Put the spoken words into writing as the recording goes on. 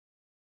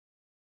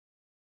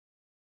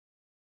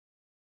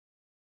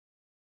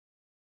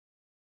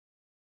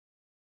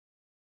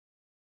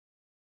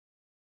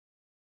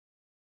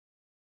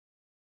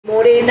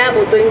Morena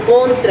votó en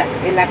contra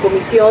en la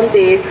comisión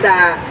de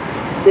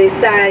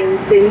esta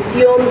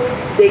intención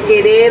de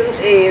querer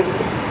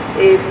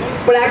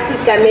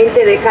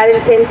prácticamente dejar el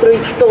centro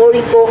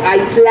histórico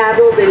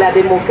aislado de la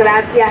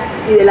democracia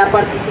y de la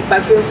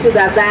participación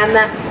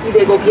ciudadana y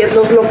de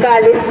gobiernos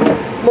locales.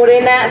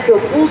 Morena se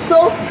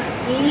opuso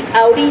y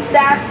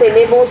ahorita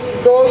tenemos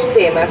dos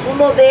temas.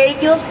 Uno de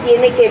ellos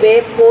tiene que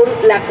ver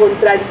con la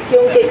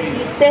contradicción que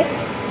existe,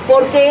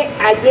 porque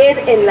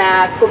ayer en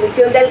la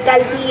Comisión de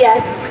Alcaldías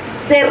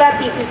se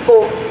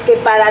ratificó que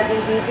para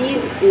dividir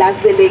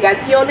las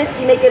delegaciones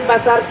tiene que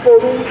pasar por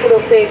un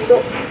proceso.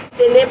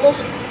 Tenemos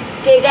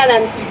que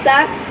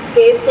garantizar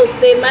que estos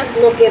temas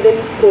no queden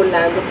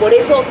volando. Por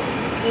eso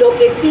lo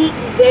que sí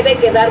debe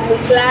quedar muy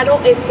claro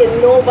es que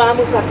no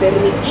vamos a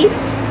permitir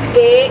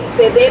que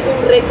se dé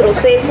un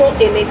retroceso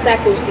en esta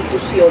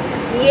Constitución.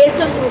 Y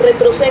esto es un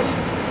retroceso.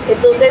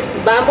 Entonces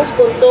vamos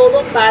con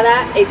todo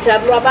para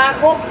echarlo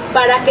abajo,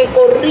 para que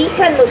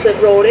corrijan los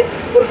errores,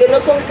 porque no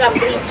son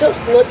caprichos,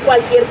 no es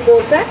cualquier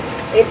cosa.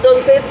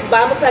 Entonces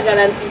vamos a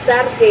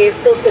garantizar que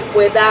esto se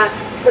pueda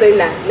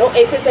frenar, ¿no?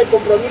 Ese es el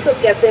compromiso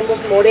que hacemos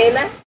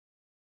Morena.